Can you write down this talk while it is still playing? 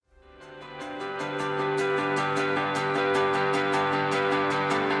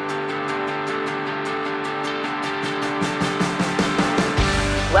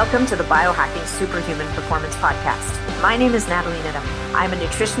Welcome to the Biohacking Superhuman Performance Podcast. My name is Natalie Nidham. I'm a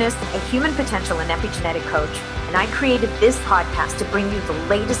nutritionist, a human potential and epigenetic coach, and I created this podcast to bring you the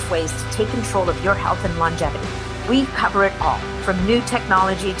latest ways to take control of your health and longevity. We cover it all, from new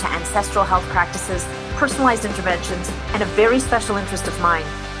technology to ancestral health practices, personalized interventions, and a very special interest of mine,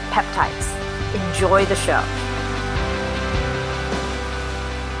 peptides. Enjoy the show.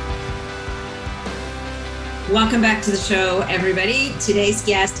 Welcome back to the show, everybody. Today's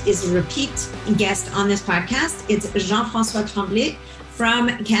guest is a repeat guest on this podcast. It's Jean-François Tremblay from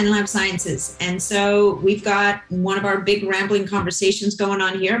CanLab Sciences. And so we've got one of our big rambling conversations going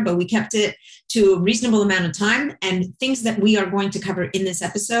on here, but we kept it to a reasonable amount of time. And things that we are going to cover in this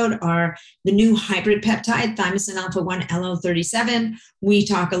episode are the new hybrid peptide, thymosin alpha-1 LO37. We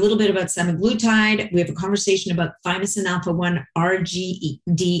talk a little bit about semaglutide. We have a conversation about thymosin alpha-1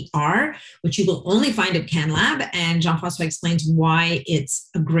 RGDR, which you will only find at CanLab. And Jean-François explains why it's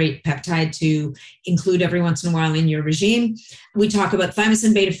a great peptide to include every once in a while in your regime. We talk about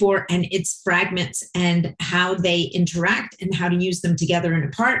thymosin beta-4 and its fragments and how they interact and how to use them together and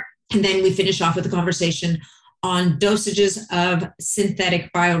apart. And then we finish off with a conversation on dosages of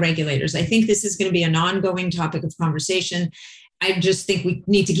synthetic bioregulators. I think this is going to be an ongoing topic of conversation. I just think we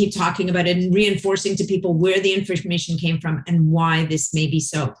need to keep talking about it and reinforcing to people where the information came from and why this may be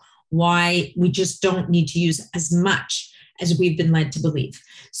so, why we just don't need to use as much as we've been led to believe.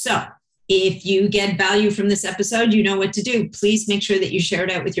 So if you get value from this episode, you know what to do. Please make sure that you share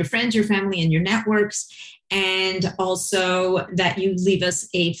it out with your friends, your family, and your networks. And also that you leave us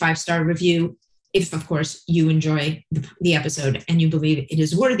a 5-star review if, of course, you enjoy the episode and you believe it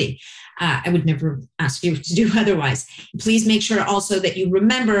is worthy. I would never ask you to do otherwise. Please make sure also that you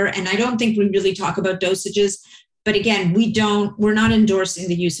remember, and I don't think we really talk about dosages, but again, we're not endorsing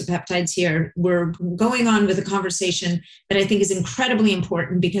the use of peptides here. We're going on with a conversation that I think is incredibly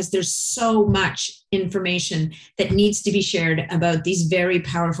important because there's so much information that needs to be shared about these very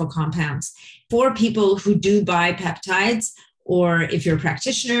powerful compounds. For people who do buy peptides, or if you're a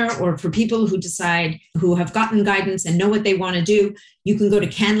practitioner, or for people who have gotten guidance and know what they want to do, you can go to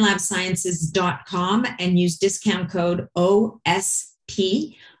canlabsciences.com and use discount code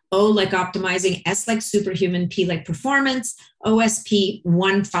OSP. O like optimizing, S like superhuman, P like performance,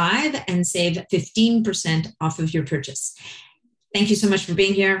 OSP15, and save 15% off of your purchase. Thank you so much for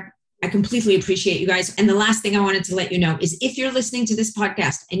being here. I completely appreciate you guys. And the last thing I wanted to let you know is if you're listening to this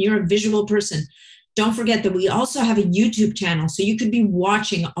podcast and you're a visual person, don't forget that we also have a YouTube channel. So you could be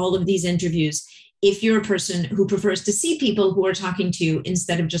watching all of these interviews if you're a person who prefers to see people who are talking to you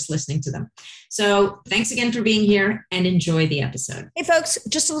instead of just listening to them. So thanks again for being here and enjoy the episode. Hey folks,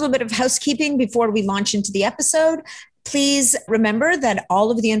 just a little bit of housekeeping before we launch into the episode. Please remember that all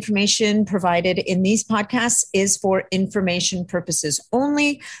of the information provided in these podcasts is for information purposes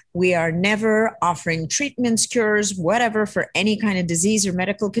only. We are never offering treatments, cures, whatever for any kind of disease or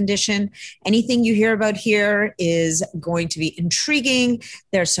medical condition. Anything you hear about here is going to be intriguing.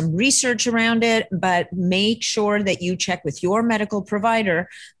 There's some research around it, but make sure that you check with your medical provider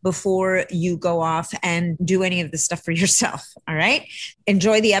before you go off and do any of this stuff for yourself. All right.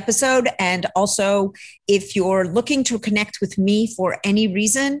 Enjoy the episode. And also, if you're looking to connect with me for any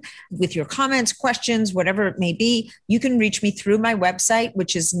reason, with your comments, questions, whatever it may be, you can reach me through my website,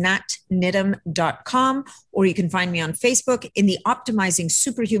 which is natnidham.com, or you can find me on Facebook in the Optimizing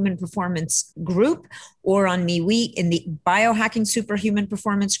Superhuman Performance group, or on MeWe in the Biohacking Superhuman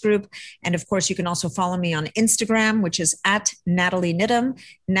Performance group. And of course, you can also follow me on Instagram, which is at Natalie Nidham.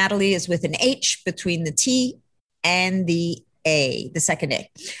 Natalie is with an H between the T and the A, the second A.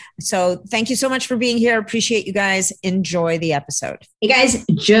 So thank you so much for being here. Appreciate you guys. Enjoy the episode. Hey guys,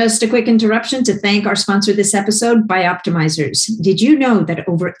 just a quick interruption to thank our sponsor this episode, Bioptimizers. Did you know that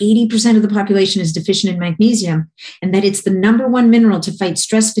over 80% of the population is deficient in magnesium and that it's the number one mineral to fight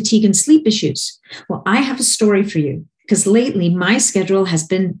stress, fatigue, and sleep issues? Well, I have a story for you. Because lately my schedule has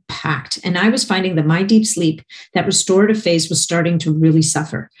been packed and I was finding that my deep sleep, that restorative phase, was starting to really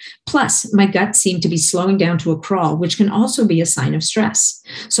suffer. Plus, my gut seemed to be slowing down to a crawl, which can also be a sign of stress.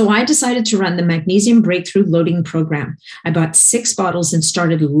 So I decided to run the Magnesium Breakthrough Loading Program. I bought 6 bottles and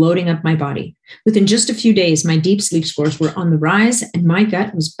started loading up my body. Within just a few days, my deep sleep scores were on the rise and my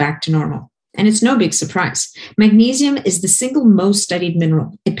gut was back to normal. And it's no big surprise. Magnesium is the single most studied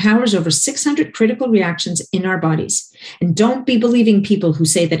mineral. It powers over 600 critical reactions in our bodies. And don't be believing people who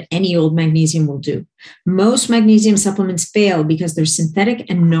say that any old magnesium will do. Most magnesium supplements fail because they're synthetic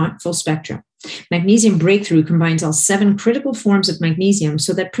and not full spectrum. Magnesium Breakthrough combines all 7 critical forms of magnesium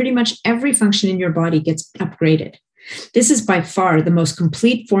so that pretty much every function in your body gets upgraded. This is by far the most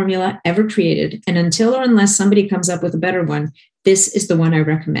complete formula ever created, and until or unless somebody comes up with a better one, this is the one I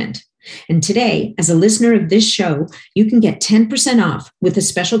recommend. And today, as a listener of this show, you can get 10% off with a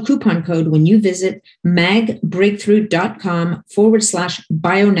special coupon code when you visit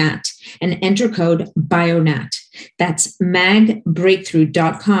magbreakthrough.com/Bionat and enter code Bionat. That's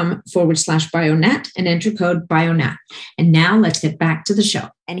magbreakthrough.com/Bionat and enter code Bionat. And now let's get back to the show.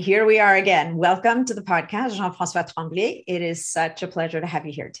 And here we are again. Welcome to the podcast, Jean-François Tremblay. It is such a pleasure to have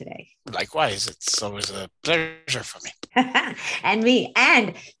you here today. Likewise, it's always a pleasure for me. And me.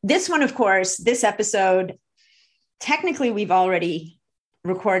 And this one, of course, this episode, technically we've already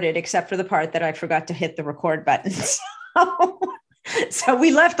recorded, except for the part that I forgot to hit the record button. So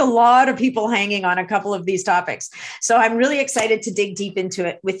we left a lot of people hanging on a couple of these topics. So I'm really excited to dig deep into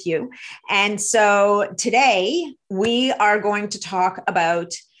it with you. And so today we are going to talk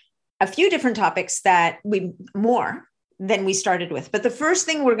about a few different topics that more than we started with. But the first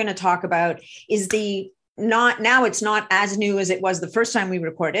thing we're going to talk about is it's not as new as it was the first time we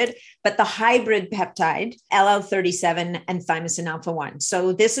recorded, but the hybrid peptide, LL37 and thymosin alpha-1.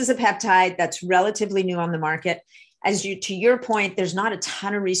 So this is a peptide that's relatively new on the market. To your point, there's not a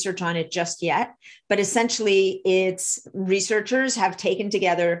ton of research on it just yet, but essentially researchers have taken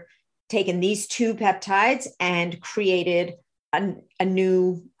these two peptides and created a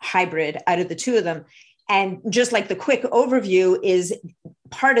new hybrid out of the two of them. And just like the quick overview is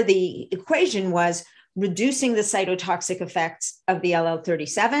part of the equation was reducing the cytotoxic effects of the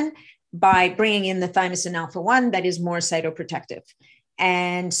LL37 by bringing in the thymosin alpha-1 that is more cytoprotective.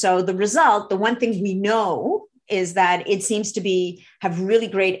 And so the result, the one thing we know is that it seems to have really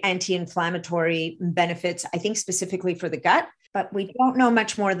great anti-inflammatory benefits, I think specifically for the gut, but we don't know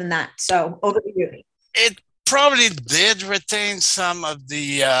much more than that. So over to you. It probably did retain some of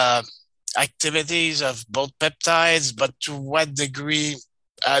the activities of both peptides, but to what degree,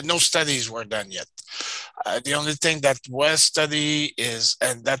 no studies were done yet. The only thing that was studied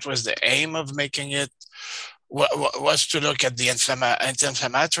and that was the aim of making it, was to look at the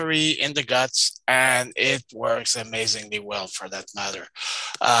anti-inflammatory in the guts, and it works amazingly well for that matter.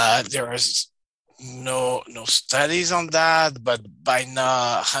 There is no studies on that, but by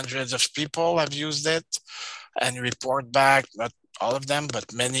now hundreds of people have used it and report back, not all of them,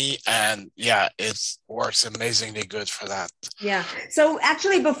 but many. And yeah, it works amazingly good for that. Yeah. So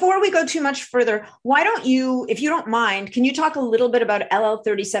actually, before we go too much further, why don't you, if you don't mind, can you talk a little bit about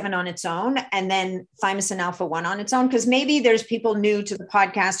LL37 on its own and then thymosin alpha-1 on its own? Because maybe there's people new to the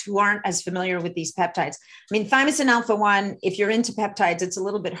podcast who aren't as familiar with these peptides. I mean, thymosin alpha-1, if you're into peptides, it's a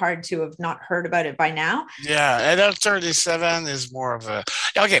little bit hard to have not heard about it by now. Yeah. LL37 is more of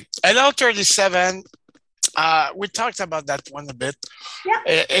okay. LL37, we talked about that one a bit. Yeah.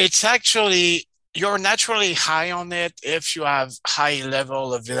 It's actually, you're naturally high on it if you have high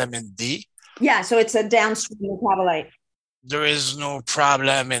level of vitamin D. Yeah, so it's a downstream metabolite. There is no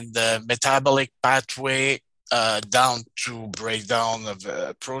problem in the metabolic pathway down to breakdown of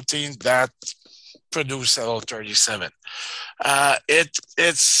protein that produce LL37.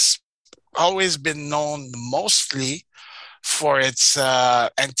 It's always been known mostly for its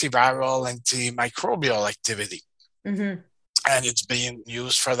antiviral, antimicrobial activity. Mm-hmm. And it's being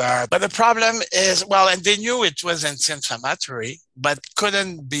used for that. But the problem is, and they knew it was anti-inflammatory, but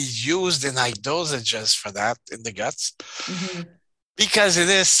couldn't be used in high dosages for that in the guts because it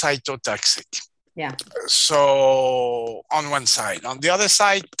is cytotoxic. Yeah. So on one side. On the other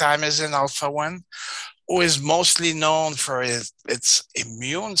side, thymosin alpha-1, who is mostly known for its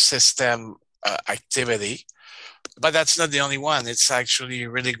immune system activity, but that's not the only one. It's actually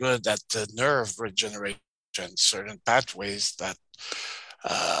really good at nerve regeneration, certain pathways that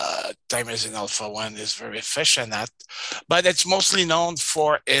thymosin alpha-1 is very efficient at. But it's mostly known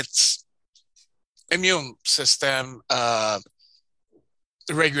for its immune system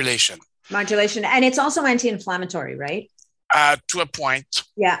regulation. Modulation. And it's also anti-inflammatory, right? To a point.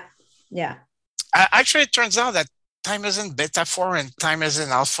 Yeah. Yeah. Actually, it turns out that thymosin beta-4 and thymosin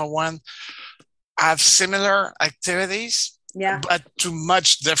alpha-1 have similar activities, but to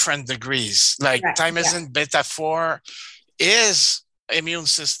much different degrees. Like thymosin beta-4 is immune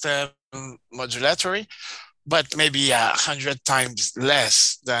system modulatory, but maybe 100 times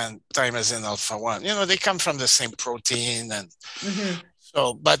less than thymosin alpha-1. They come from the same protein. And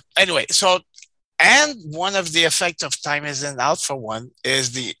so, but anyway, and one of the effects of thymosin alpha-1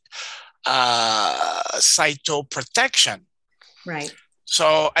 is the cytoprotection. Right.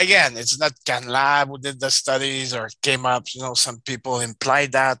 So again, it's not CanLab who did the studies or came up, some people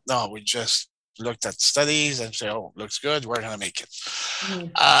implied that. No, we just looked at studies and say, oh, looks good, we're going to make it.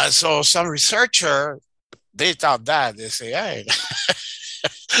 So some researcher, they thought that, they say, hey,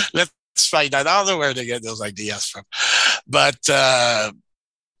 let's try that. I don't know where they get those ideas from. but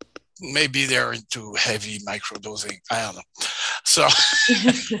maybe they're into heavy microdosing. I don't know. So,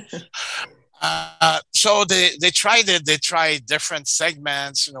 so they tried it. They tried different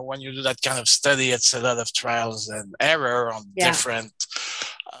segments. You know, when you do that kind of study, it's a lot of trials and error on different.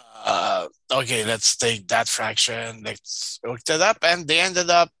 Okay, let's take that fraction. Let's hook it up, and they ended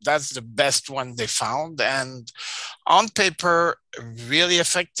up. That's the best one they found, and on paper, really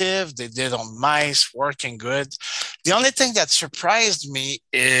effective. They did on mice, working good. The only thing that surprised me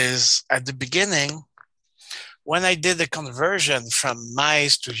is at the beginning, when I did the conversion from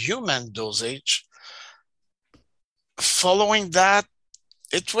mice to human dosage, following that,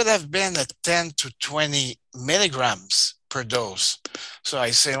 it would have been a 10 to 20 milligrams per dose. So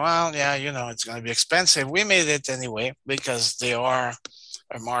I say, well, yeah, you know, it's going to be expensive. We made it anyway because they are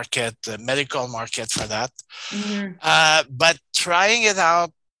a market, a medical market for that. But trying it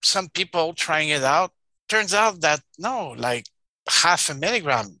out, some people trying it out, turns out that no, like half a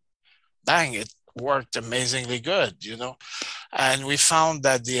milligram, bang, it worked amazingly good, you know. And we found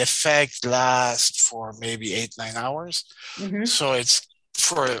that the effect lasts for maybe 8-9 hours. So it's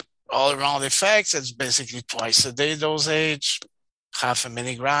for all around effects, it's basically twice a day dosage, half a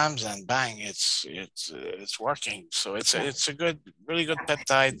milligrams, and bang, it's working. So it's a good, really good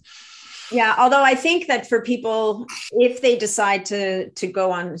peptide. Yeah, although I think that for people, if they decide to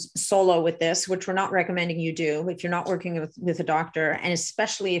go on solo with this, which we're not recommending you do, if you're not working with a doctor, and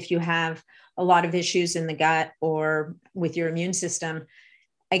especially if you have a lot of issues in the gut or with your immune system,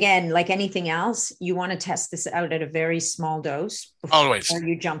 again, like anything else, you want to test this out at a very small dose before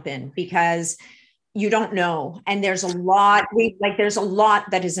you jump in, because you don't know. And there's a lot, there's a lot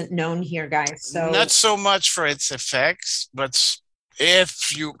that isn't known here, guys. So not so much for its effects, but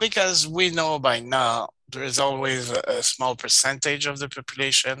because we know by now, there is always a small percentage of the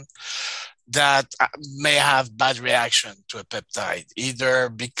population that may have bad reaction to a peptide, either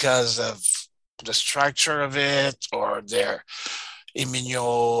because of the structure of it or they're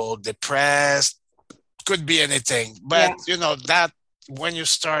immunodepressed, could be anything. But you know that when you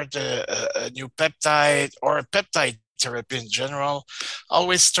start a new peptide or a peptide therapy in general,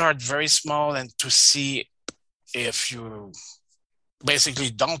 always start very small and to see if you basically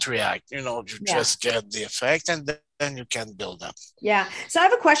don't react, you know, you just get the effect and then you can build up. Yeah. So I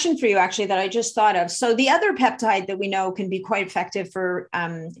have a question for you actually that I just thought of. So the other peptide that we know can be quite effective for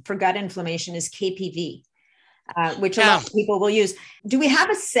gut inflammation is KPV. Which a lot of people will use. Do we have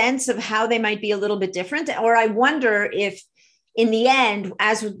a sense of how they might be a little bit different? Or I wonder if in the end,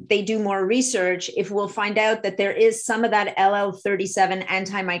 as they do more research, if we'll find out that there is some of that LL37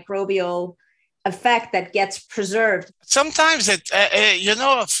 antimicrobial effect that gets preserved. Sometimes you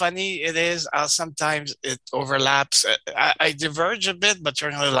know how funny it is, sometimes it overlaps. I diverge a bit, but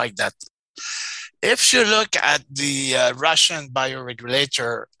you're really like that. If you look at the Russian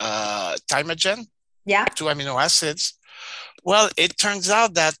bioregulator Thymogen, 2 amino acids. Well, it turns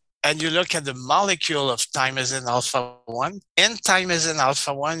out that, and you look at the molecule of thymosin alpha-1, in thymosin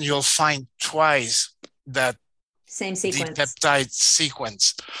alpha-1, you'll find twice that same sequence, the peptide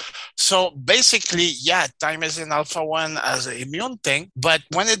sequence. So basically, thymosin alpha-1 as an immune thing, but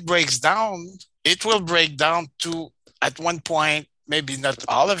when it breaks down, it will break down to, at one point, maybe not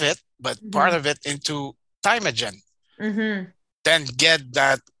all of it, but part of it into thymogen. Then get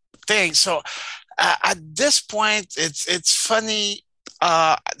that thing. So at this point, it's funny.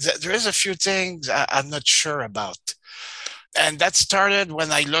 There is a few things I'm not sure about. And that started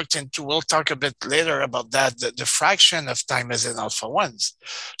when I looked into, we'll talk a bit later about that, the fraction of thymosin alpha-1s.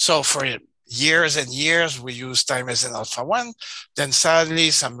 So for years and years, we use thymosin alpha-1. Then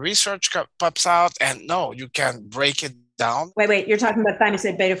suddenly some research pops out and no, you can break it down. Wait, you're talking about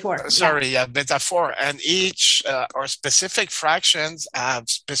thymosin beta-4. Sorry, beta-4. And each or specific fractions have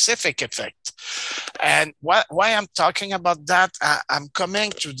specific effect. And why I'm talking about that, I'm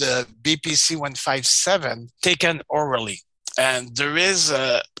coming to the BPC 157 taken orally. And there is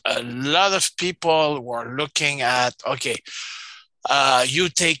a lot of people who are looking at, you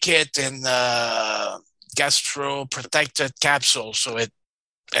take it in gastro-protected capsule, so it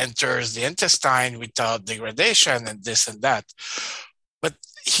enters the intestine without degradation and this and that. But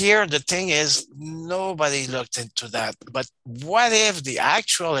here the thing is, nobody looked into that. But what if the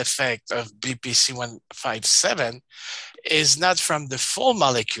actual effect of BPC 157 is not from the full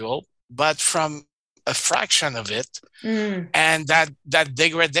molecule, but from a fraction of it, and that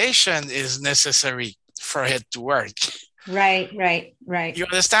degradation is necessary for it to work? Right. You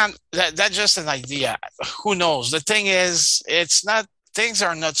understand? That's just an idea. Who knows? The thing is, it's not things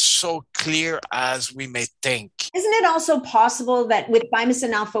are not so clear as we may think. Isn't it also possible that with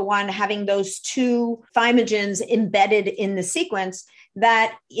thymosin alpha-1 having those two thymogens embedded in the sequence,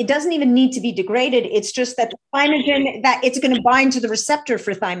 that it doesn't even need to be degraded? It's just that the thymogen, that it's going to bind to the receptor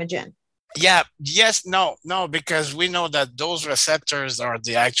for thymogen. Yeah, yes, no, because we know that those receptors are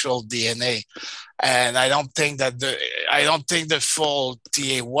the actual DNA. And I don't think the full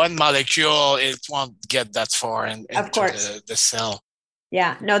TA1 molecule, it won't get that far into the cell.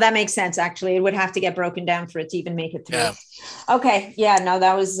 Yeah, no, that makes sense. Actually, it would have to get broken down for it to even make it through. Yeah. Okay. Yeah, no,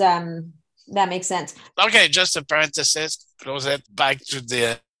 that makes sense. Okay, just a parenthesis, close it back to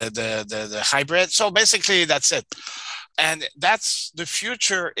the hybrid. So basically that's it. And that's the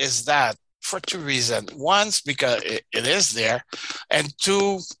future is that for two reasons. One, because it is there, and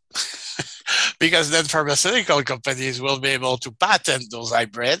two, because then pharmaceutical companies will be able to patent those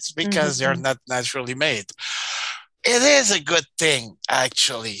hybrids because they're not naturally made. It is a good thing,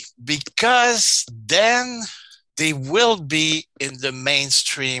 actually, because then they will be in the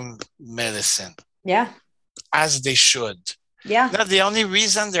mainstream medicine. Yeah. As they should. Yeah. Not the only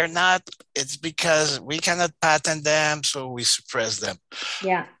reason they're not, it's because we cannot patent them, so we suppress them.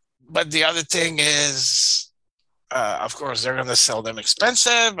 Yeah. But the other thing is, of course, they're going to sell them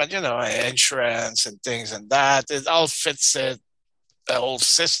expensive, but, insurance and things and that, it all fits it, the whole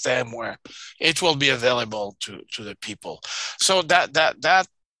system where it will be available to the people. So that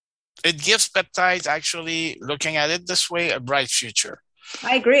it gives peptides, actually, looking at it this way, a bright future.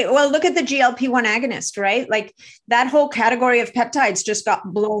 I agree. Well, look at the GLP-1 agonist, right? Like that whole category of peptides just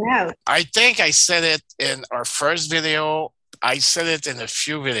got blown out. I think I said it in our first video. I said it in a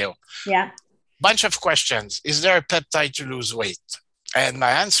few videos. Yeah. Bunch of questions. Is there a peptide to lose weight? And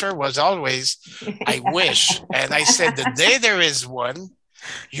my answer was always, I wish. And I said, the day there is one,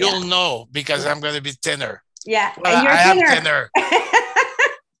 you'll know, because I'm going to be thinner. Yeah. Well, and you're thinner.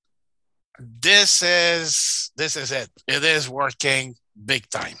 This is it. It is working big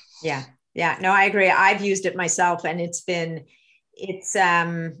time. Yeah. Yeah. No, I agree. I've used it myself, and it's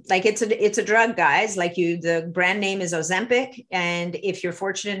a drug, guys. Like the brand name is Ozempic. And if you're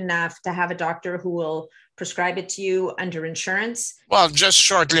fortunate enough to have a doctor who will prescribe it to you under insurance. Well, just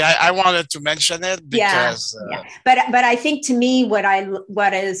shortly, I wanted to mention it because. Yeah. But I think to me,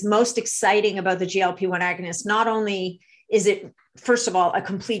 what is most exciting about the GLP-1 agonist, not only is it, first of all, a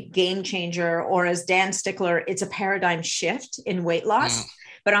complete game changer, or as Dan Stickler, it's a paradigm shift in weight loss.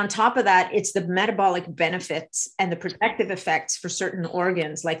 But on top of that, it's the metabolic benefits and the protective effects for certain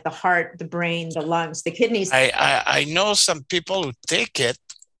organs like the heart, the brain, the lungs, the kidneys. I know some people who take it,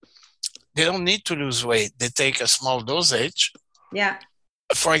 they don't need to lose weight. They take a small dosage. Yeah.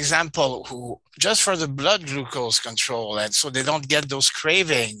 For example, who just for the blood glucose control, and so they don't get those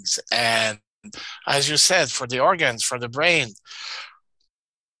cravings. And as you said, for the organs, for the brain,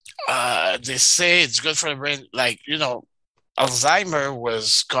 they say it's good for the brain. Like, Alzheimer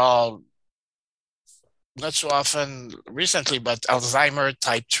was called, not so often recently, but Alzheimer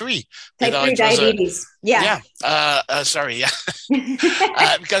type 3. Type 3 diabetes. Sorry.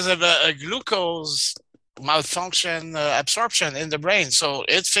 Because of a glucose malfunction absorption in the brain. So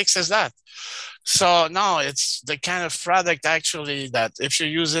it fixes that. So no, it's the kind of product actually that if you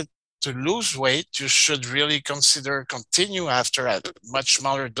use it to lose weight, you should really continue after a much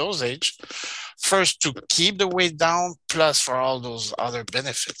smaller dosage. First, to keep the weight down, plus for all those other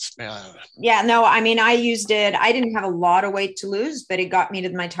benefits. Yeah, no, I mean, I used it. I didn't have a lot of weight to lose, but it got me to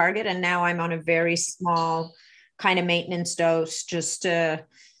my target. And now I'm on a very small kind of maintenance dose, just to,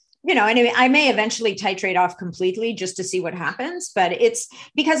 anyway, I may eventually titrate off completely just to see what happens. But it's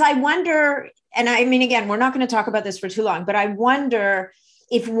because I wonder, and I mean, again, we're not going to talk about this for too long, but I wonder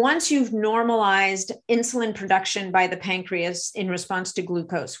if once you've normalized insulin production by the pancreas in response to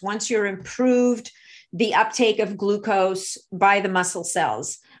glucose, once you're improved the uptake of glucose by the muscle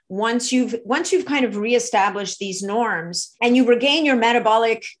cells, once you've kind of reestablished these norms and you regain your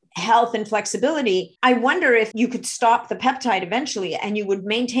metabolic health and flexibility, I wonder if you could stop the peptide eventually and you would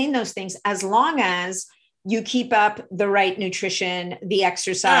maintain those things as long as you keep up the right nutrition, the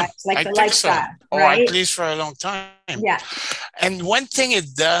exercise, the lifestyle. So. Or at least for a long time. Yeah. And one thing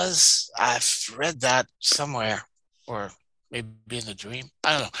it does, I've read that somewhere, or maybe in a dream,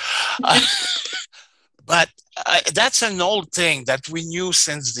 I don't know. But that's an old thing that we knew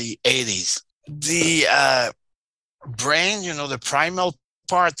since the 80s. The brain, the primal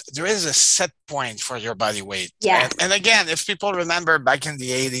part, there is a set point for your body weight. Yeah. And again, if people remember back in the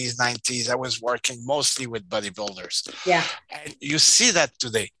 80s, 90s, I was working mostly with bodybuilders. Yeah. And you see that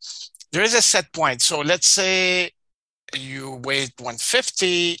today. There is a set point. So let's say you weigh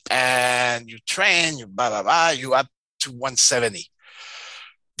 150 and you train, you up to 170.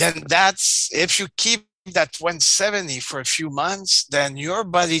 then that's, if you keep that 170 for a few months, then your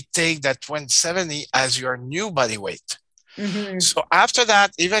body take that 170 as your new body weight. Mm-hmm. So after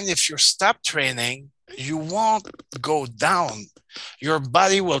that, even if you stop training, you won't go down. Your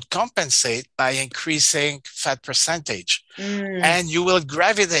body will compensate by increasing fat percentage, and you will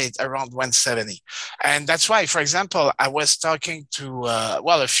gravitate around 170. And that's why, for example, I was talking to,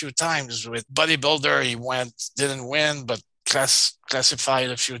 a few times with bodybuilder. He didn't win, but classified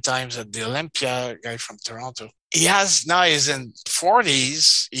a few times at the Olympia, guy from Toronto. He's in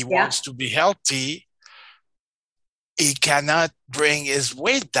 40s. He wants to be healthy. He cannot bring his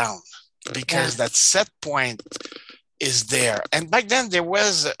weight down because that set point is there. And back then there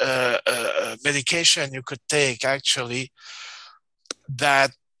was a medication you could take actually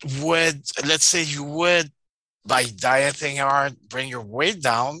that would, let's say you would, by dieting hard, bring your weight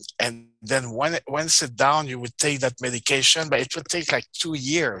down, and then once it's down, you would take that medication, but it would take like 2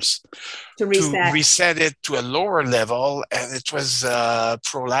 years to reset it to a lower level. And it was a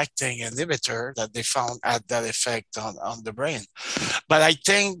prolactin inhibitor that they found had that effect on the brain. But I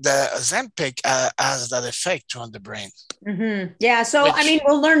think the Ozempic has that effect on the brain. Mm-hmm. Yeah. So,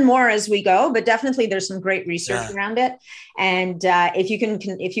 we'll learn more as we go, but definitely there's some great research around it. And if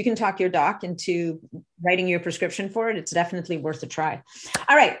you can talk your doc into writing your prescription for it, it's definitely worth a try.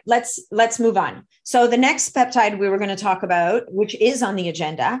 All right, let's move on. So the next peptide we were going to talk about, which is on the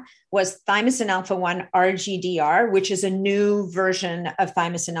agenda, was thymosin alpha-1 RGDR, which is a new version of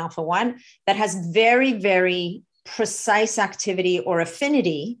thymosin alpha-1 that has very, very precise activity or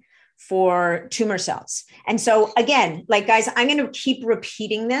affinity for tumor cells. And so again, guys, I'm going to keep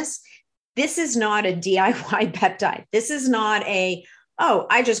repeating this. This is not a DIY peptide. This is not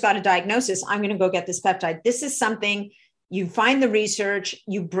I just got a diagnosis, I'm going to go get this peptide. This is something you find the research,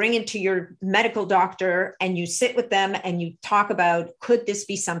 you bring it to your medical doctor, and you sit with them and you talk about, could this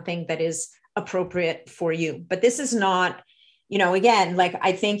be something that is appropriate for you? But this is not, again,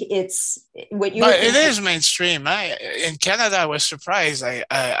 I think it's what you. But it is mainstream. In Canada, I was surprised. I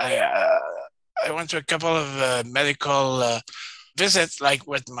went to a couple of medical visits,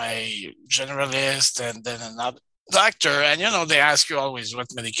 with my generalist and then another doctor, and they ask you always what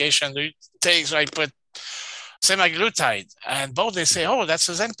medication do you take. So I put semaglutide, and both they say, "Oh, that's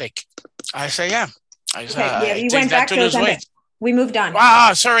Ozempic." I say, "Yeah." You went back to lose weight. We moved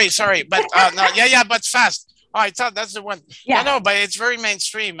on. Sorry, but no, but fast. Oh, I thought that's the one. Yeah, no, but it's very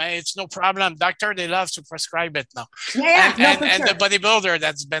mainstream. It's no problem. Doctor, they love to prescribe it now. And the bodybuilder,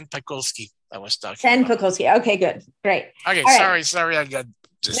 that's Ben Pakulski. I was talking. Ben Pakulski. Okay, good, great. Okay, sorry, I got.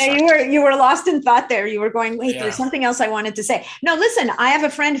 No, you were lost in thought there. You were going, wait, there's something else I wanted to say. No, listen, I have a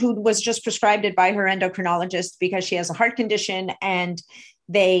friend who was just prescribed it by her endocrinologist because she has a heart condition, and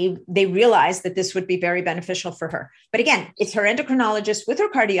they realized that this would be very beneficial for her. But again, it's her endocrinologist with her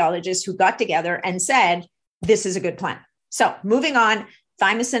cardiologist who got together and said, this is a good plan. So moving on,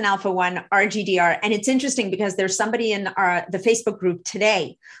 thymosin alpha-1 RGDR. And it's interesting because there's somebody in the Facebook group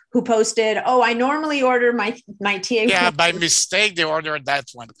today who posted, I normally order my TA. Yeah, by mistake, they ordered that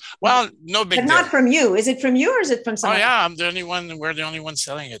one. Well, no big deal. But not from you. Is it from you or is it from someone? Oh, yeah, I'm the only one. We're the only one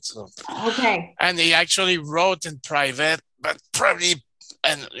selling it. So. Okay. And he actually wrote in private, but probably,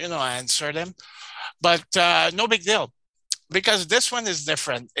 and I answered him. But no big deal. Because this one is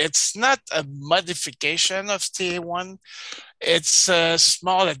different. It's not a modification of TA1. It's a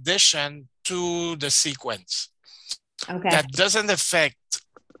small addition to the sequence. Okay. That doesn't affect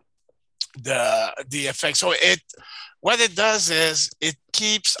the effect. So what it does is it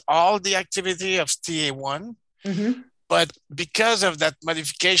keeps all the activity of TA1, but because of that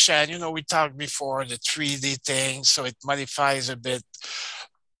modification, we talked before the 3D thing, so it modifies a bit.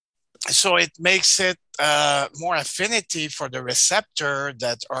 So it makes it more affinity for the receptor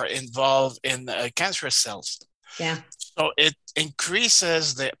that are involved in cancerous cells. Yeah. So it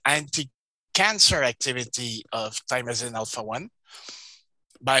increases the anti-cancer activity of thymosin alpha-1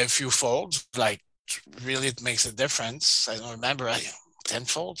 by a few folds. Really, it makes a difference. I don't remember,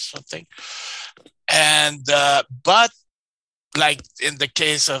 10-fold something. And but in the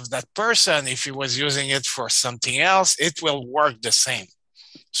case of that person, if he was using it for something else, it will work the same.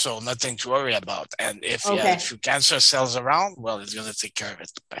 So nothing to worry about. And if you have a few cancer cells around, well, it's going to take care of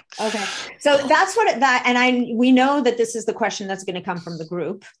it. Okay. So that's we know that this is the question that's going to come from the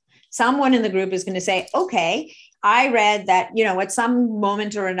group. Someone in the group is going to say, okay, I read that, at some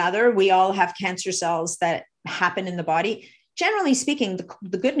moment or another, we all have cancer cells that happen in the body. Generally speaking,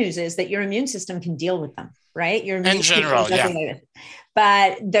 the good news is that your immune system can deal with them, right? Your immune in general, yeah.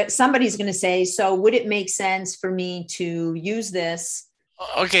 But somebody's going to say, so would it make sense for me to use this?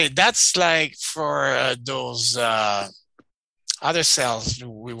 Okay, that's for those other cells do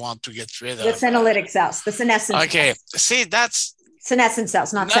we want to get rid The of? senolytic cells, the senescent Okay, cells. see, that's Senescent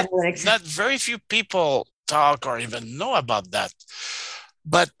cells, not senolytic cells. not very few people talk or even know about that.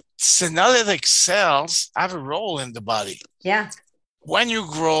 But senolytic cells have a role in the body. Yeah. When you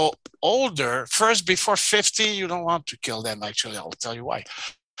grow older, first before 50, you don't want to kill them, actually. I'll tell you why.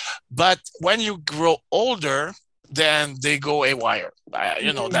 But when you grow older, then they go haywire.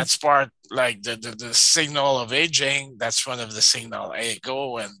 That's part like the signal of aging. That's one of the signal. Hey,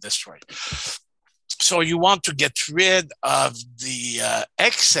 go and destroy. So you want to get rid of the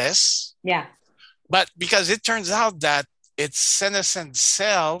excess. Yeah. But because it turns out that it's senescent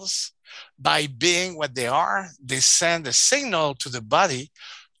cells, by being what they are, they send a signal to the body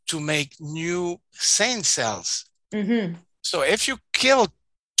to make new sane cells. Mm-hmm. So if you kill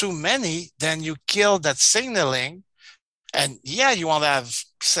too many, then you kill that signaling. And yeah, you won't have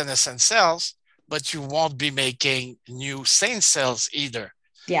senescent cells, but you won't be making new sane cells either.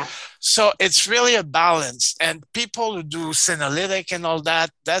 Yeah. So it's really a balance. And people who do senolytic and all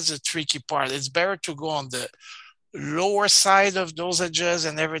that, that's the tricky part. It's better to go on the lower side of dosages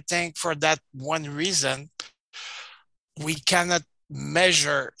and everything for that one reason. We cannot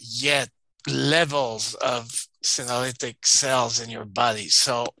measure yet levels of senolytic cells in your body.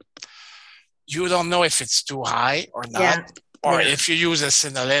 So you don't know if it's too high or not, or if you use a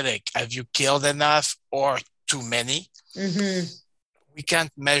senolytic, have you killed enough or too many? Mm-hmm. We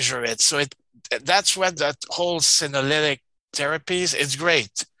can't measure it. So that's what that whole senolytic therapies, it's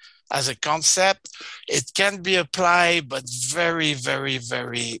great as a concept. It can be applied, but very, very,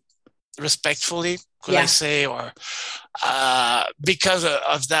 very respectfully, could I say, or because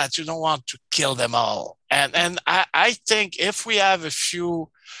of that, you don't want to kill them all. And I think if we have a few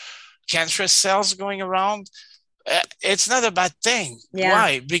cancerous cells going around, it's not a bad thing. Yeah.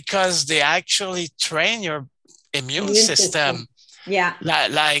 Why? Because they actually train your immune system. Yeah.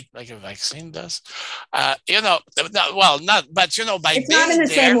 Like a vaccine does. But by it's not in the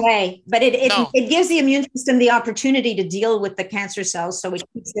same way, but it gives the immune system the opportunity to deal with the cancer cells. So it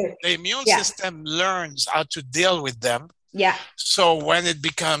keeps the immune system learns how to deal with them. Yeah. So when it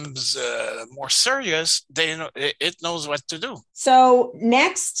becomes more serious, it knows what to do. So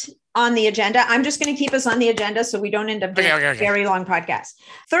next on the agenda, I'm just going to keep us on the agenda so we don't end up doing a very long podcast.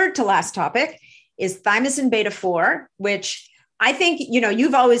 Third to last topic is thymosin beta-4, which I think,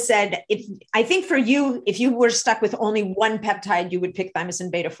 you've always said, for you, if you were stuck with only one peptide, you would pick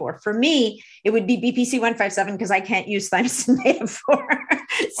thymosin beta-4. For me, it would be BPC-157 because I can't use thymosin beta-4.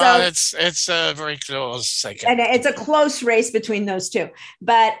 So it's a very close second. And it's a close race between those two.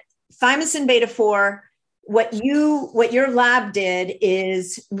 But thymosin beta-4, what your lab did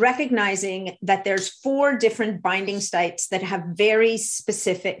is recognizing that there's 4 different binding sites that have very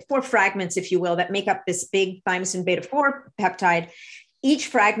specific 4 fragments, if you will, that make up this big thymosin beta-4 peptide. Each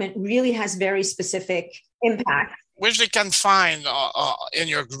fragment really has very specific impact, which they can find in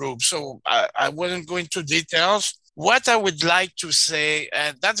your group. So I wouldn't go into details. What I would like to say,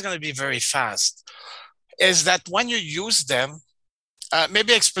 and that's going to be very fast, is that when you use them,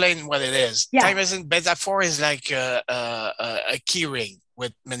 maybe explain what it is. Yeah. Thymosin beta-4 is like a key ring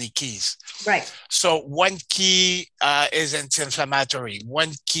with many keys. Right. So one key is anti-inflammatory.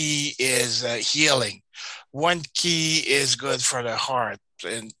 One key is healing. One key is good for the heart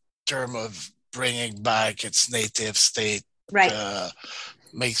in terms of bringing back its native state. Right.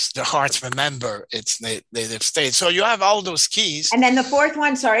 Makes the heart remember its native state. So you have all those keys. And then the 4th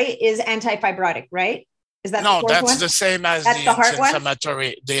one, is anti-fibrotic, right? Is that that's one? The same as that's the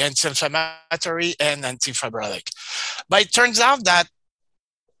anti-inflammatory, the anti-inflammatory and antifibrotic. But it turns out that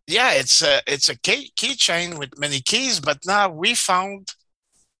it's a key chain with many keys, but now we found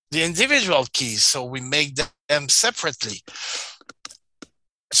the individual keys, so we make them separately.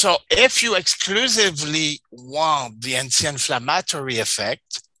 So if you exclusively want the anti-inflammatory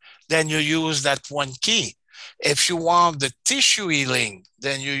effect, then you use that one key. If you want the tissue healing,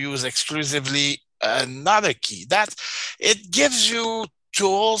 then you use exclusively another key. That it gives you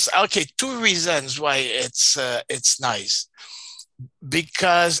tools. Okay, 2 reasons why it's nice.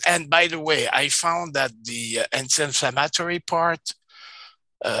 Because, and by the way, I found that the anti-inflammatory part,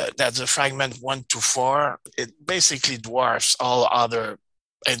 that's a fragment 1 to 4, it basically dwarfs all other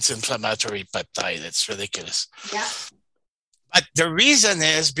anti-inflammatory peptide. It's ridiculous. Yeah. But the reason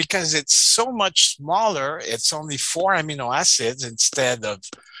is because it's so much smaller. It's only 4 amino acids instead of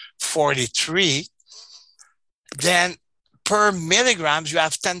 43. Then per milligrams, you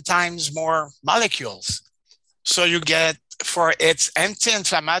have 10 times more molecules. So you get, for its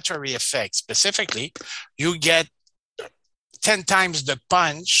anti-inflammatory effect specifically, you get 10 times the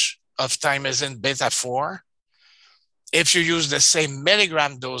punch of thymosin beta-4 if you use the same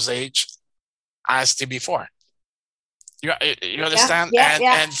milligram dosage as TB4. You understand?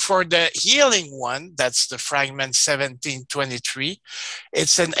 And for the healing one, that's the fragment 1723,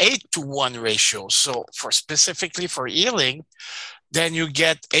 it's an 8-to-1 ratio. So specifically for healing, then you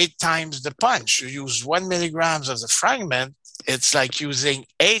get 8 times the punch. You use 1 milligrams of the fragment, it's like using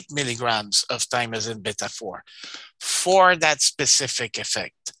 8 milligrams of thymosin beta-4 for that specific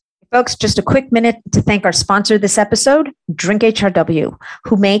effect. Folks, just a quick minute to thank our sponsor this episode, Drink HRW,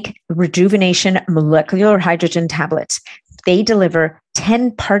 who make Rejuvenation Molecular Hydrogen tablets. They deliver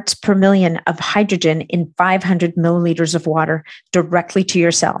 10 parts per million of hydrogen in 500 milliliters of water directly to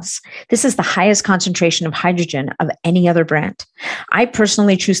your cells. This is the highest concentration of hydrogen of any other brand. I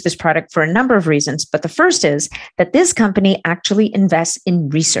personally choose this product for a number of reasons, but the first is that this company actually invests in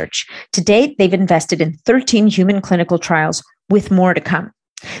research. To date, they've invested in 13 human clinical trials with more to come.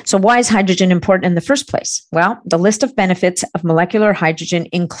 So why is hydrogen important in the first place? Well, the list of benefits of molecular hydrogen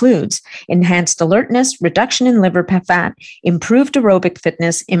includes enhanced alertness, reduction in liver fat, improved aerobic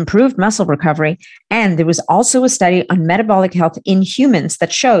fitness, improved muscle recovery, and there was also a study on metabolic health in humans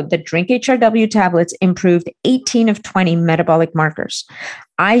that showed that Drink HRW tablets improved 18 of 20 metabolic markers.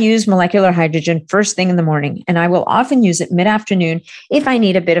 I use molecular hydrogen first thing in the morning, and I will often use it mid-afternoon if I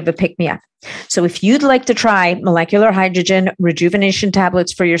need a bit of a pick-me-up. So if you'd like to try molecular hydrogen rejuvenation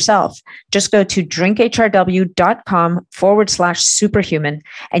tablets for yourself, just go to drinkhrw.com/superhuman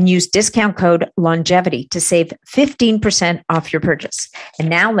and use discount code longevity to save 15% off your purchase.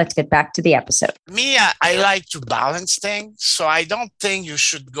 And now let's get back to the episode. Me, I like to balance things. So I don't think you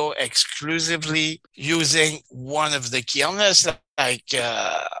should go exclusively using one of the key, unless like,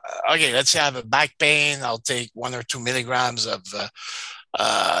 okay, let's say I have a back pain, I'll take 1 or 2 milligrams of the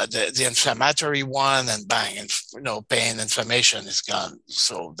inflammatory one, and bang, and pain, inflammation is gone.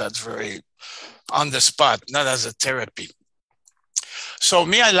 So that's very on the spot, not as a therapy. So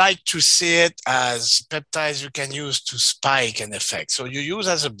me, I like to see it as peptides you can use to spike an effect. So you use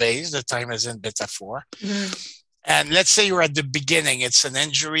as a base the thymosin beta-4. Mm-hmm. And let's say you're at the beginning, it's an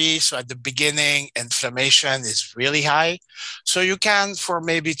injury. So at the beginning, inflammation is really high. So you can, for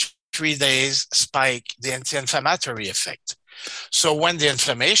maybe 3 days, spike the anti-inflammatory effect. So when the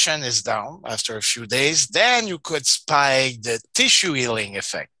inflammation is down after a few days, then you could spike the tissue healing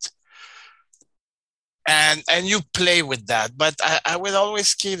effect. And you play with that. But I would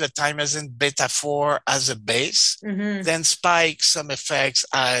always keep the thymosin beta-4 as a base, mm-hmm. then spike some effects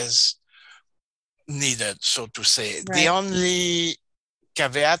as needed, so to say. Right. The only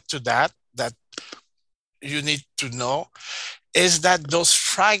caveat to that you need to know is that those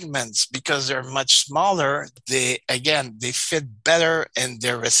fragments, because they're much smaller, they fit better in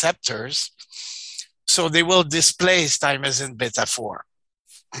their receptors, so they will displace thymosin beta-4.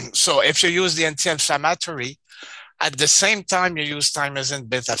 So if you use the anti-inflammatory, at the same time you use thymosin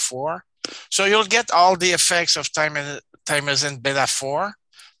beta-4, so you'll get all the effects of thymosin beta-4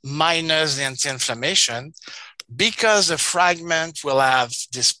 minus the anti-inflammation, because the fragment will have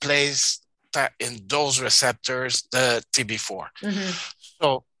displaced in those receptors the TB4. Mm-hmm.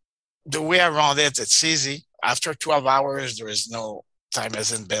 So the way around it, it's easy. After 12 hours, there is no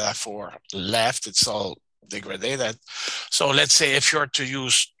thymosin beta-4 left. It's all degraded. So let's say if you're to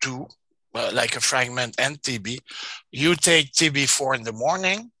use 2, like a fragment and TB, you take TB4 in the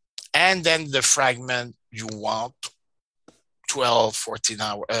morning, and then the fragment you want 12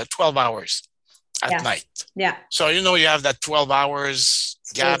 hours at night. Yeah. So, you have that 12 hours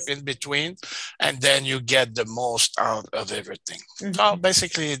gap in between, and then you get the most out of everything. Mm-hmm. So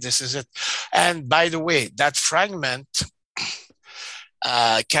basically, this is it. And by the way, that fragment,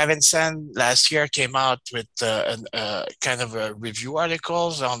 Kevin Sen last year came out with kind of a review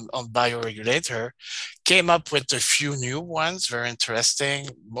articles on bioregulator, came up with a few new ones, very interesting,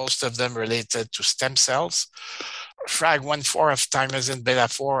 most of them related to stem cells. Frag 1,4 of thymosin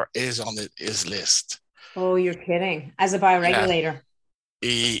beta-4 is on his list. Oh, you're kidding. As a bioregulator. Yeah.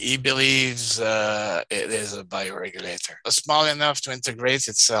 He believes it is a bioregulator. Small enough to integrate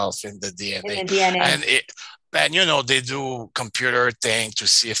itself in the DNA. In the DNA. And they do computer thing to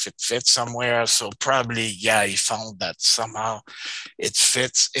see if it fits somewhere. So probably, he found that somehow it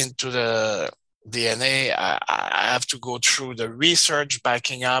fits into the DNA. I have to go through the research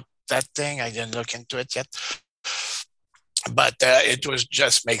backing up that thing. I didn't look into it yet. But it was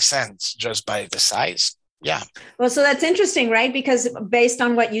just makes sense just by the size. Yeah. Well, so that's interesting, right? Because based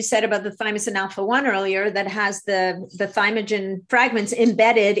on what you said about the thymosin alpha-1 earlier, that has the thymogen fragments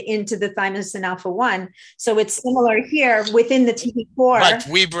embedded into the thymosin alpha-1. So it's similar here within the TB4. But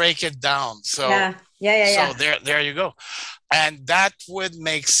we break it down. So So there you go. And that would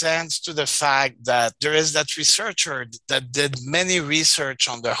make sense to the fact that there is that researcher that did many research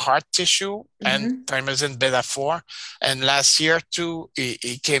on the heart tissue and thymosin beta-4. And last year too,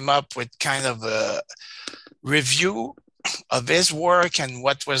 he came up with kind of a review of his work and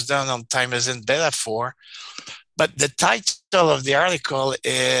what was done on thymosin beta-4. But the title of the article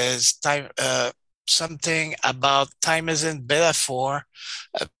is something about thymosin beta-4,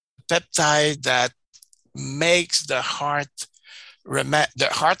 a peptide that makes the heart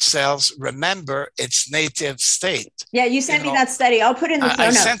cells remember its native state. Yeah, you sent me that study. I'll put in the show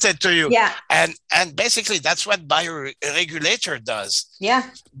notes. I sent it to you. Yeah. And basically that's what bioregulator does. Yeah.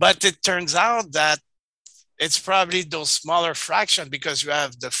 But it turns out that it's probably those smaller fraction because you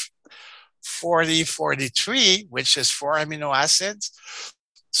have the 40-43, which is 4 amino acids.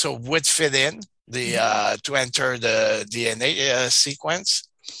 So would fit in to enter the DNA sequence.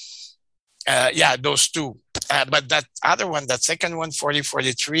 Those two. But that other one, that second one,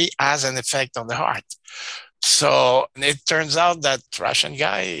 40-43, has an effect on the heart. So it turns out that Russian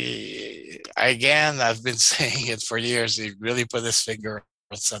guy, again, I've been saying it for years, he really put his finger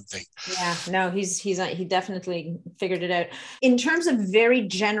on something. Yeah, no, he definitely figured it out. In terms of very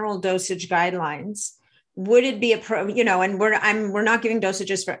general dosage guidelines, would it be and we're not giving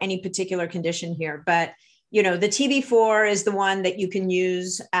dosages for any particular condition here, but the TB4 is the one that you can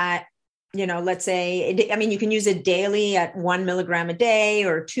use at, let's say, you can use it daily at 1 milligram a day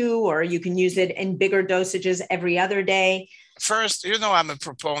or 2, or you can use it in bigger dosages every other day. First, I'm a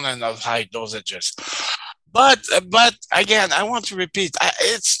proponent of high dosages. But again, I want to repeat,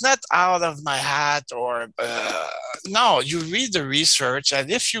 it's not out of my hat or, no, you read the research, and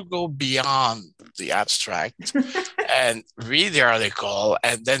if you go beyond the abstract and read the article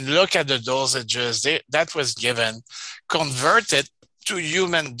and then look at the dosages that was given, convert it to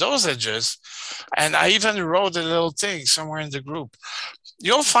human dosages, and I even wrote a little thing somewhere in the group,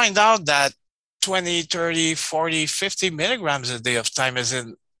 you'll find out that 20, 30, 40, 50 milligrams a day of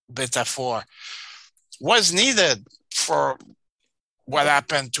thymosin beta-4 was needed for what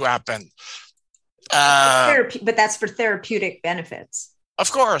happened to happen. But that's for therapeutic benefits.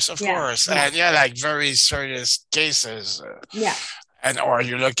 Of course. And like very serious cases. Or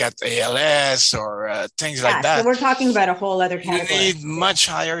you look at ALS or things like that. So we're talking about a whole other category. You need much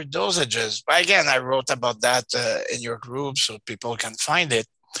higher dosages. But again, I wrote about that in your group so people can find it.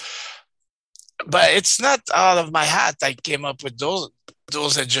 But it's not out of my hat. I came up with those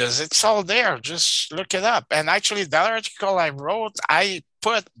dosages. It's all there. Just look it up. And actually, that article I wrote, I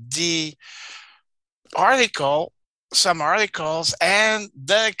put the article, some articles, and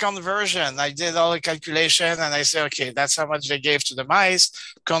the conversion. I did all the calculation, and I said, okay, that's how much they gave to the mice,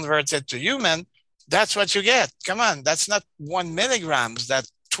 converted to human. That's what you get. Come on, that's not 1 milligrams,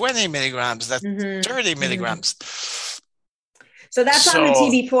 that's 20 milligrams, that's 30 milligrams. So that's on the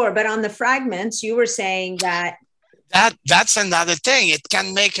TB4, but on the fragments, you were saying that's another thing. It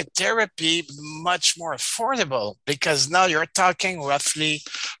can make a therapy much more affordable because now you're talking roughly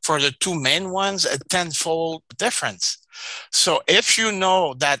for the two main ones, a 10-fold difference. So if you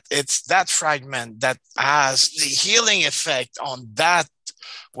know that it's that fragment that has the healing effect on that,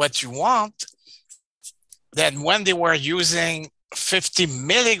 what you want, then when they were using 50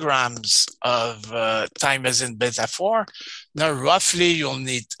 milligrams of thymosin beta-4, now roughly you'll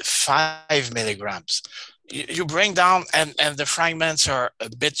need 5 milligrams. You bring down, and the fragments are a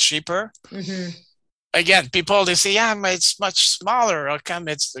bit cheaper. Again, people, they say, it's much smaller. How come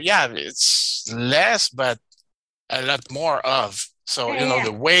it's less, but a lot more of. So,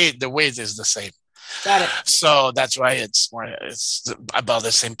 the weight is the same. Got it. So that's why it's about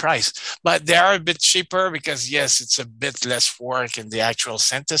the same price. But they are a bit cheaper because, yes, it's a bit less work in the actual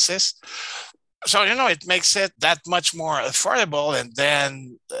synthesis. So, it makes it that much more affordable.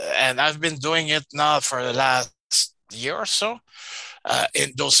 And I've been doing it now for the last year or so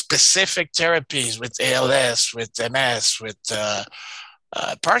in those specific therapies with ALS, with MS, with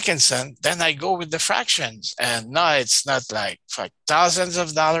Parkinson. Then I go with the fractions. And now it's not like thousands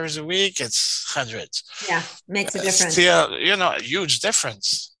of dollars a week, it's hundreds. Yeah, makes a difference. Still, a huge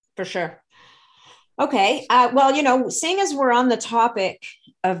difference. For sure. Okay. Well, seeing as we're on the topic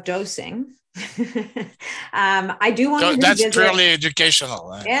of dosing, I do want to that's purely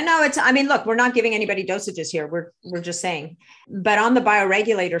educational. Yeah, no, look, we're not giving anybody dosages here. We're just saying. But on the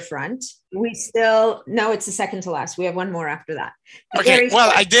bioregulator front, we still, no, it's the second to last. We have one more after that. Okay. Well,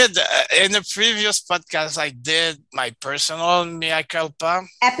 I did in the previous podcast, I did my personal mea culpa.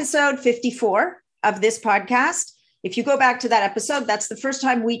 Episode 54 of this podcast. If you go back to that episode, that's the first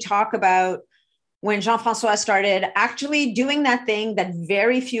time we talk about when Jean-François started actually doing that thing that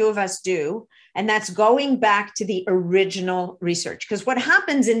very few of us do, And that's going back to the original research. Because what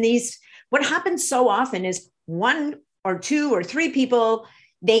happens so often is one or two or three people,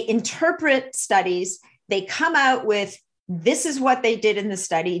 they interpret studies, they come out with, this is what they did in the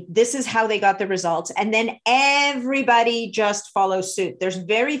study, this is how they got the results, and then everybody just follows suit. There's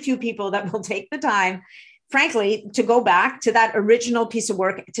very few people that will take the time, frankly, to go back to that original piece of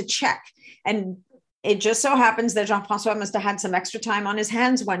work to check. And it just so happens that Jean-François must have had some extra time on his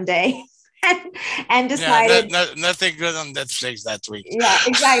hands one day and decided... Nothing good on Netflix that week. Yeah,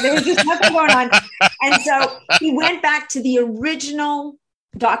 exactly. There was just nothing going on. And so he went back to the original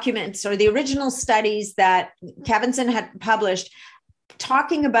documents or the original studies that Kabat-Zinn had published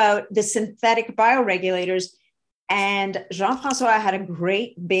talking about the synthetic bioregulators. And Jean-François had a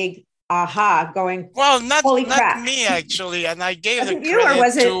great big aha going, well, not crap. Me, actually. And I gave the you, or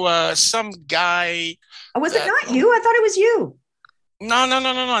was it to some guy. Was it not you? I thought it was you. No.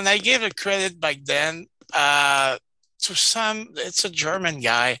 And I gave the credit back then to it's a German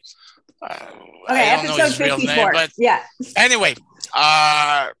guy. Okay, I don't know his 54. real name, but yeah. Anyway,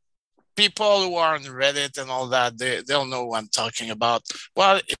 people who are on Reddit and all that, they'll know what I'm talking about.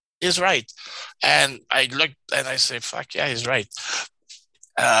 Well, he's right. And I looked and I say, fuck yeah, he's right.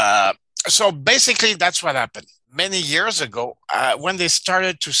 So basically, that's what happened. Many years ago, when they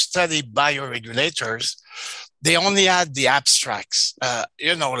started to study bioregulators, they only had the abstracts, of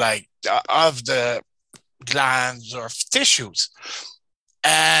the glands or tissues.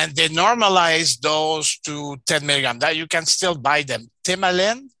 And they normalized those to 10 milligrams. That you can still buy them.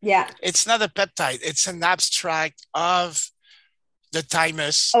 Timalin, it's not a peptide. It's an abstract of the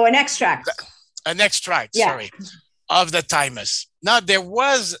thymus. Oh, an extract. Sorry, of the thymus. Now, there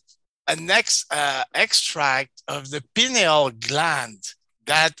was an extract of the pineal gland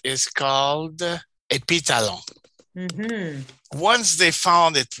that is called epitalon. Mm-hmm. Once they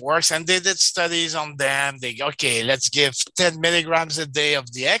found it works, and they did studies on them, they go, okay, let's give 10 milligrams a day of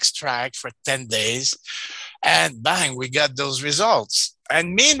the extract for 10 days. And bang, we got those results.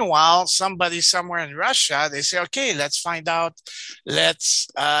 And meanwhile, somebody somewhere in Russia, they say, okay, let's find out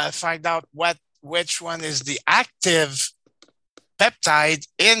which one is the active peptide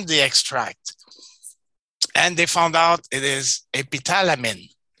in the extract. And they found out it is epitalamin.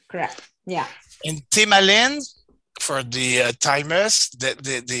 Correct. Yeah. In timalin, for the thymus,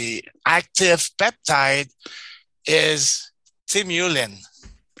 the active peptide is thymogen.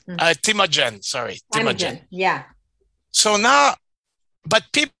 Thymogen. Yeah. So now, but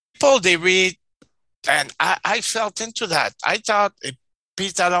people, they read, and I felt into that. I thought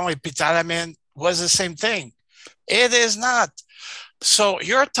epitalamin was the same thing. It is not. So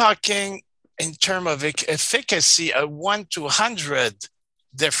you're talking in terms of efficacy, a 1 to 100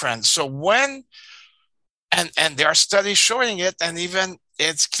 difference. So when, and there are studies showing it, and even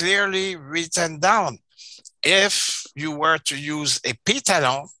it's clearly written down. If you were to use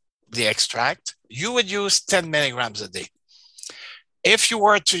epitalon, the extract, you would use 10 milligrams a day. If you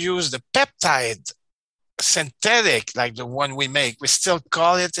were to use the peptide synthetic, like the one we make, we still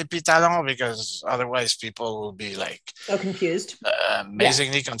call it epitalon because otherwise people will be like so confused,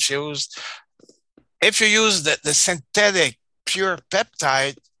 amazingly confused. If you use the synthetic pure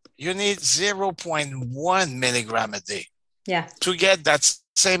peptide, you need 0.1 milligram a day to get that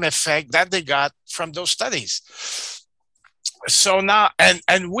same effect that they got from those studies. So now,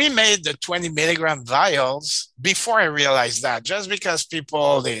 and we made the 20 milligram vials before I realized that, just because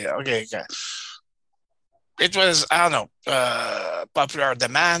people, it was, I don't know, popular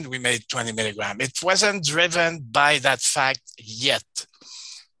demand, we made 20 milligram. It wasn't driven by that fact yet.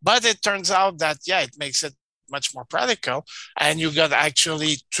 But it turns out that, it makes it much more practical. And you got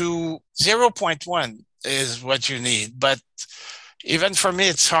actually 0.1 is what you need. But even for me,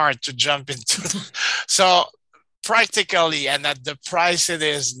 it's hard to jump into. So practically, and at the price it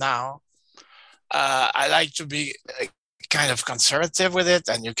is now, I like to be kind of conservative with it,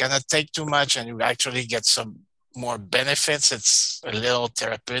 and you cannot take too much and you actually get some more benefits. It's a little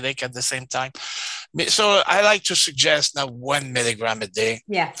therapeutic at the same time. So I like to suggest now 1 milligram a day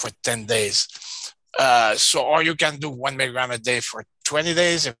for 10 days. Or you can do 1 milligram a day for 20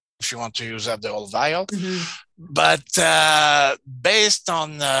 days if you want to use up the whole vial. Mm-hmm. But based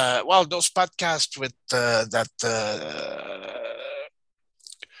on, those podcasts with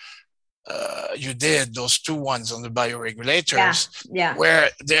you did, those 2 ones on the bioregulators, where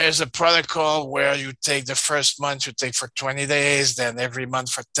there's a protocol where you take the first month, you take for 20 days, then every month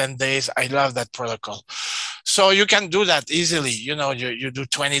for 10 days. I love that protocol. So you can do that easily. You do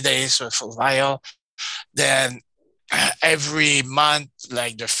 20 days with a vial, then every month,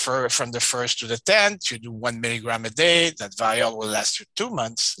 like from the 1st to the 10th, you do 1 milligram a day. That vial will last you 2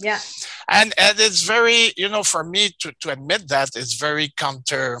 months. Yeah. And it's very, for me to admit that, it's very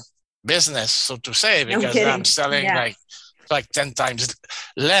counter business, so to say, because I'm selling like 10 times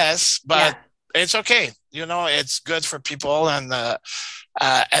less, but it's okay. It's good for people. And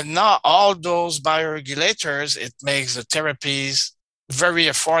now all those bioregulators, it makes the therapies very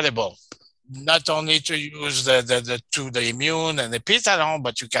affordable. Not only to use the immune and the Epitalon,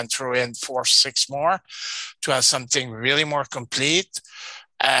 but you can throw in 4, 6 more to have something really more complete,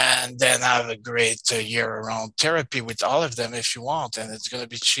 and then have a great year-round therapy with all of them if you want. And it's going to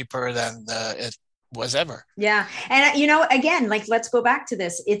be cheaper than it was ever. Yeah. And, again, like, let's go back to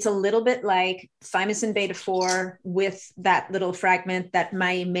this. It's a little bit like thymosin beta-4 with that little fragment that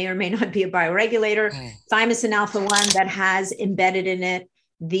may or may not be a bioregulator. Thymosin alpha-1 that has embedded in it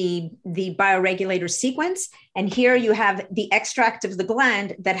the bioregulator sequence. And here you have the extract of the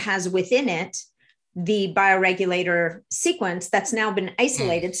gland that has within it the bioregulator sequence that's now been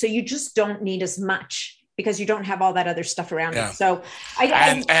isolated. So you just don't need as much because you don't have all that other stuff around it. So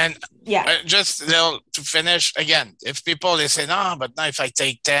just to finish again, if people, they say, no, but now if I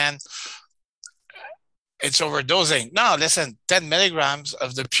take 10, it's overdosing. No, listen, 10 milligrams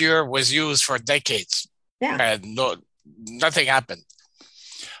of the pure was used for decades. And nothing happened.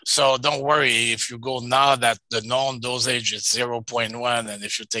 So don't worry if you go now that the known dosage is 0.1, and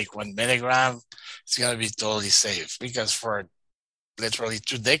if you take 1 milligram, it's going to be totally safe, because for literally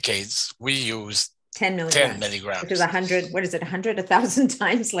 2 decades, we used 10 milligrams. Which is 100, what is it, 100, 1,000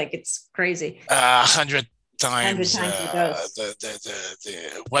 times? Like, it's crazy. 100 times,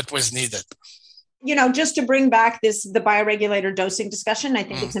 what was needed. Just to bring back the bioregulator dosing discussion, I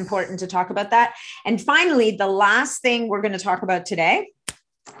think it's important to talk about that. And finally, the last thing we're going to talk about today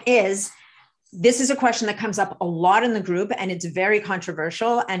this is a question that comes up a lot in the group, and it's very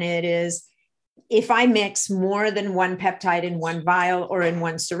controversial. And it is, if I mix more than one peptide in one vial or in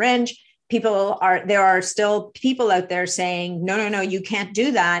one syringe, there are still people out there saying, no, you can't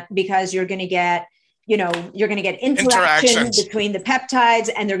do that, because you're going to get interaction between the peptides,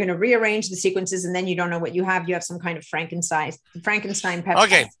 and they're going to rearrange the sequences. And then you don't know what you have. You have some kind of Frankenstein peptide.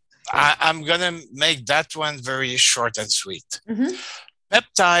 Okay. I'm going to make that one very short and sweet.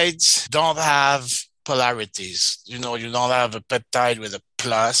 Peptides don't have polarities. You don't have a peptide with a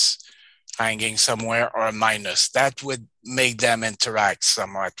plus hanging somewhere or a minus. That would make them interact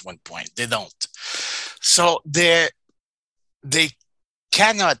somewhere at one point. They don't. So they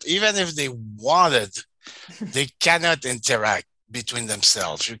cannot, even if they wanted, they cannot interact between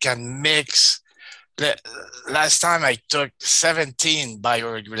themselves. You can mix. Last time I took 17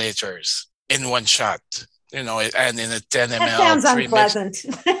 bioregulators in one shot. And in a 10 ml. That sounds unpleasant.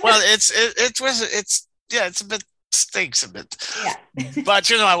 Well, it's a bit, stinks a bit. Yeah.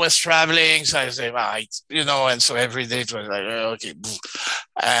 But, I was traveling, so I say, and so every day it was like, okay.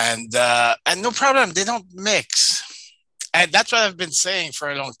 And no problem, they don't mix. And that's what I've been saying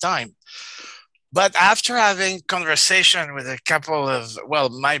for a long time. But after having conversation with a couple of,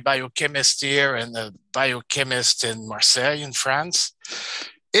 my biochemist here and a biochemist in Marseille in France,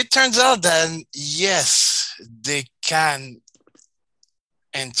 it turns out that, yes, they can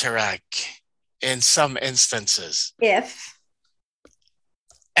interact in some instances.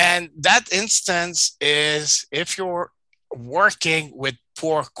 And that instance is if you're working with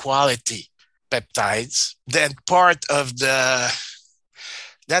poor quality peptides, then part of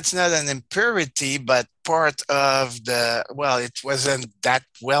that's not an impurity, but part of it wasn't that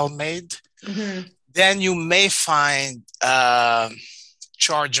well made. Then you may find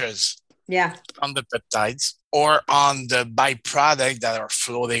charges on the peptides or on the byproduct that are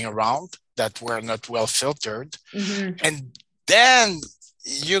floating around that were not well filtered. And then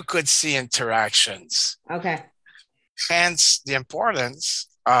you could see interactions. Okay. Hence the importance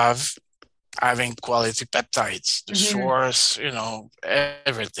of having quality peptides, the source,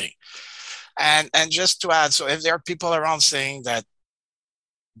 everything. And just to add, so if there are people around saying that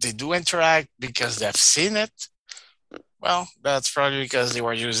they do interact because they've seen it, well, that's probably because they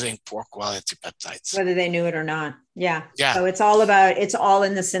were using poor quality peptides. Whether they knew it or not. Yeah. So it's all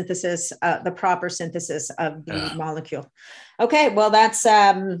in the synthesis, the proper synthesis of the molecule. Okay. Well, that's,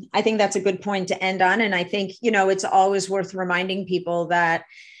 I think that's a good point to end on. And I think, it's always worth reminding people that,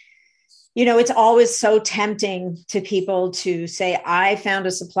 it's always so tempting to people to say, I found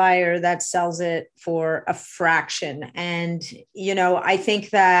a supplier that sells it for a fraction. And, I think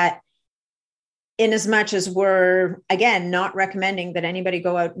that, in as much as we're, again, not recommending that anybody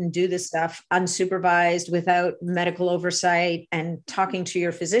go out and do this stuff unsupervised without medical oversight and talking to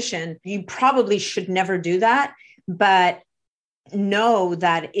your physician, you probably should never do that. but know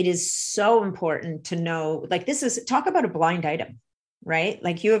that it is so important to know, like, this is, talk about a blind item, right?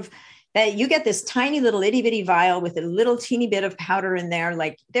 Like you get this tiny little itty bitty vial with a little teeny bit of powder in there.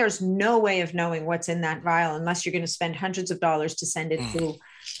 Like there's no way of knowing what's in that vial unless you're going to spend hundreds of dollars to send it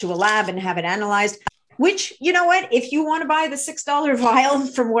to a lab and have it analyzed. Which, you know what, if you want to buy the $6 vial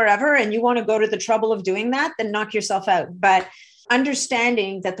from wherever and you want to go to the trouble of doing that, then knock yourself out. But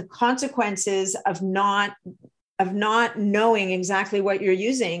understanding that the consequences of not knowing exactly what you're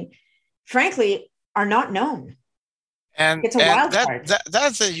using, frankly, are not known. And, it's a wild card.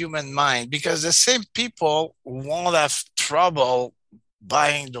 That's the human mind, because the same people won't have trouble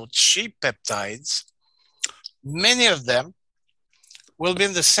buying those cheap peptides. Many of them will be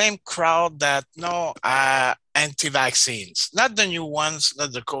in the same crowd that anti-vaccines, not the new ones,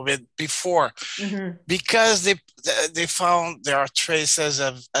 not the COVID, before, because they found there are traces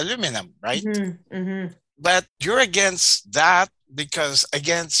of aluminum, right? But you're against that because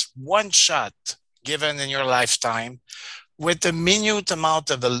against one shot given in your lifetime with a minute amount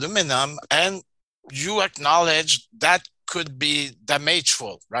of aluminum, and you acknowledge that could be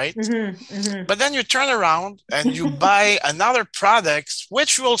damageful, right? But then you turn around and you buy another product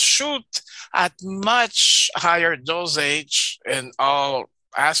which will shoot at much higher dosage in all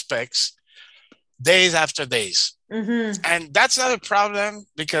aspects, days after days. And that's not a problem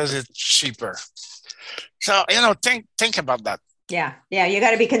because it's cheaper. So, think about that. Yeah. You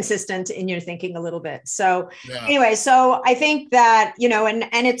got to be consistent in your thinking a little bit. So anyway, so I think that,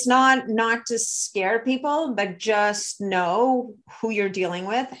 and it's not to scare people, but just know who you're dealing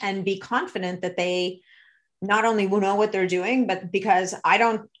with and be confident that they not only will know what they're doing, but because I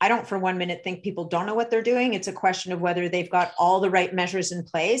don't for 1 minute think people don't know what they're doing. It's a question of whether they've got all the right measures in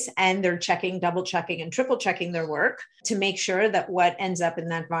place and they're checking, double checking, and triple checking their work to make sure that what ends up in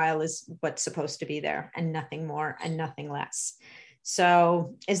that vial is what's supposed to be there and nothing more and nothing less.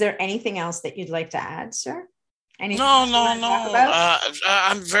 So is there anything else that you'd like to add, sir? Anything No.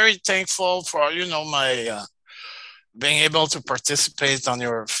 I'm very thankful for, my being able to participate on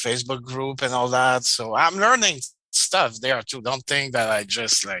your Facebook group and all that. So I'm learning stuff there too. Don't think that I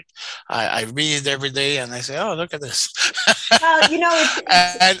just I read every day and I say, oh, look at this. Well,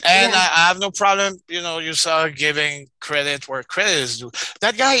 I have no problem. You saw giving credit where credit is due.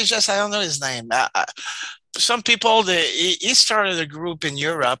 That guy is just, I don't know his name. Some people, he started a group in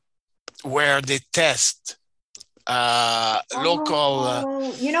Europe where they test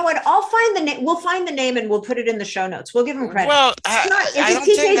local. You know what? I'll find the name. We'll find the name and we'll put it in the show notes. We'll give him credit. Well, I don't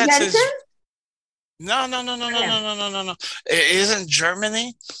think that's his. No. It is in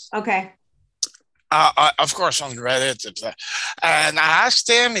Germany. Okay. Of course, on Reddit. And I asked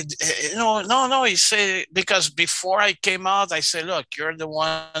him, no, he said, because before I came out, I said, look, you're the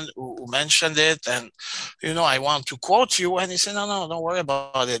one who mentioned it. And, I want to quote you. And he said, no, don't worry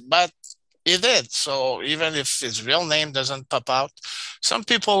about it. But he did. So even if his real name doesn't pop out, some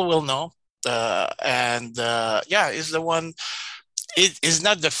people will know. He's the one. It is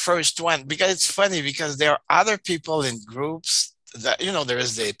not the first one, because it's funny because there are other people in groups that, there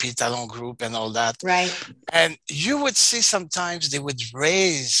is the Pitalon group and all that. Right. And you would see sometimes they would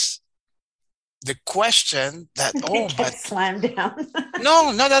raise the question that, but slammed down.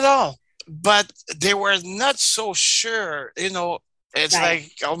 No, not at all. But they were not so sure, it's right.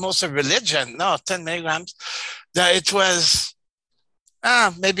 Like almost a religion. No, 10 milligrams. That it was,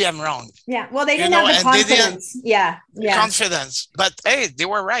 maybe I'm wrong. Yeah. Well, they didn't have the confidence. Yeah. Confidence. But hey, they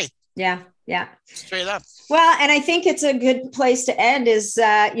were right. Yeah. Straight up. Well, and I think it's a good place to end is,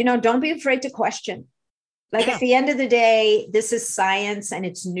 don't be afraid to question. At the end of the day, this is science and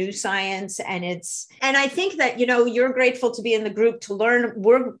it's new science. And I think that, you're grateful to be in the group to learn.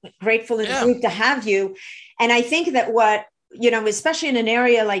 We're grateful in the group to have you. And I think that especially in an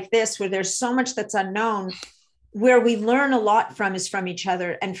area like this, where there's so much that's unknown, where we learn a lot from is from each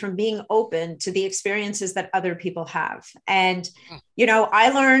other and from being open to the experiences that other people have. And, I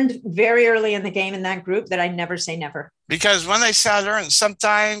learned very early in the game in that group that I never say never. Because when I say I learned,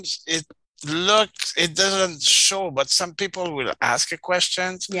 sometimes it doesn't show, but some people will ask a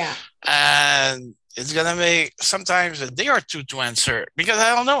question. Yeah. And it's going to make sometimes a day or two to answer because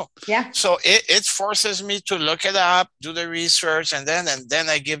I don't know. Yeah. So it forces me to look it up, do the research, and then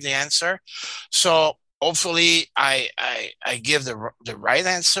I give the answer. So hopefully I give the right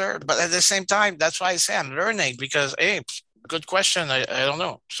answer, but at the same time, that's why I say I'm learning because, hey, good question. I don't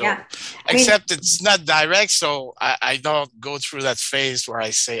know. So except it's not direct. So I don't go through that phase where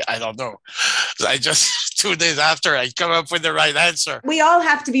I say, I don't know. I just 2 days after I come up with the right answer. We all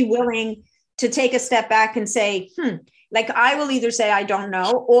have to be willing to take a step back and say, Like I will either say, I don't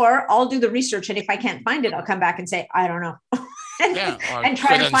know, or I'll do the research. And if I can't find it, I'll come back and say, I don't know. and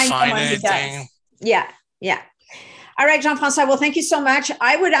try to find someone who does. Yeah. All right, Jean-François. Well, thank you so much.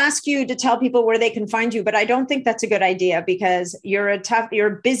 I would ask you to tell people where they can find you, but I don't think that's a good idea because you're a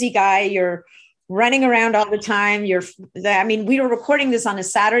busy guy. You're running around all the time. We were recording this on a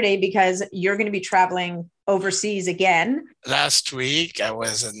Saturday because you're going to be traveling overseas again. Last week, I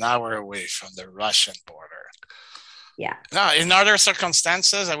was an hour away from the Russian border. Yeah. No, in other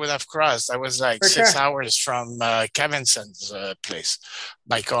circumstances, I would have crossed. I was like 6 hours from Kevinson's place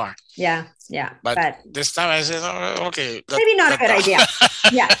by car. Yeah. But this time I said, okay. Maybe not a good idea.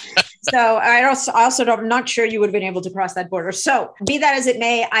 Yeah. So I'm not sure you would have been able to cross that border. So be that as it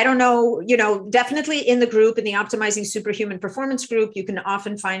may, I don't know, definitely in the group, in the Optimizing Superhuman Performance group, you can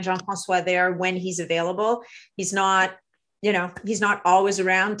often find Jean-François there when he's available. He's not always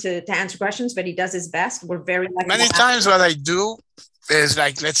around to answer questions, but he does his best. We're very lucky. Many times what I do is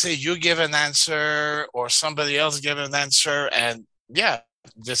like, let's say you give an answer or somebody else give an answer and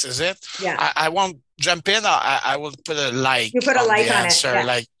this is it. Yeah. I won't jump in. I will put a like. You put a like on answer, it.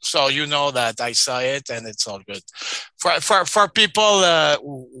 Yeah. So you know that I saw it and it's all good. For people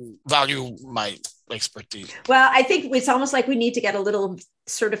who value my expertise. Well, I think it's almost like we need to get a little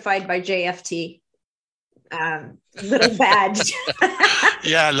certified by JFT. Little badge.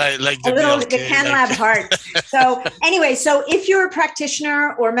 Yeah, like the CanLab heart. So anyway, if you're a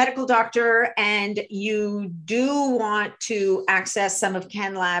practitioner or medical doctor and you do want to access some of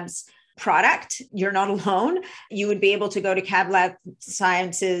CanLab's product, you're not alone. You would be able to go to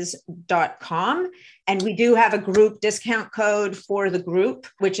CanLabSciences.com. And we do have a group discount code for the group,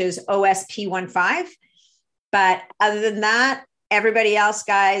 which is OSP15. But other than that, everybody else,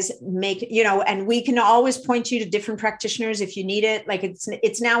 guys, and we can always point you to different practitioners if you need it. Like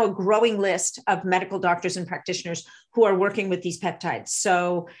it's now a growing list of medical doctors and practitioners who are working with these peptides.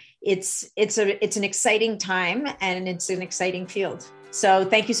 So it's an exciting time and it's an exciting field. So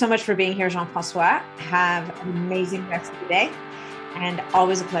thank you so much for being here, Jean-François. Have an amazing rest of the day and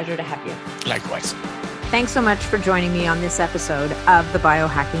always a pleasure to have you. Likewise. Thanks so much for joining me on this episode of the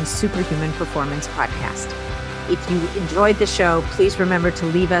Biohacking Superhuman Performance Podcast. If you enjoyed the show, please remember to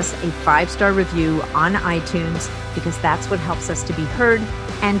leave us a 5-star review on iTunes because that's what helps us to be heard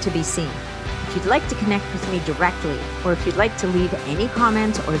and to be seen. If you'd like to connect with me directly, or if you'd like to leave any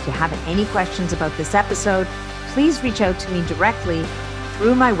comments, or if you have any questions about this episode, please reach out to me directly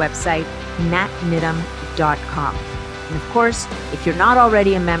through my website, natnidham.com. And of course, if you're not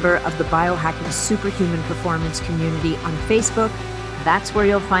already a member of the Biohacking Superhuman Performance community on Facebook, that's where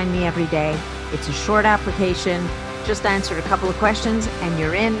you'll find me every day. It's a short application, just answer a couple of questions and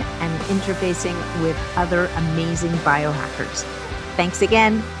you're in and interfacing with other amazing biohackers. Thanks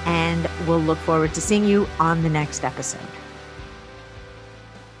again, and we'll look forward to seeing you on the next episode.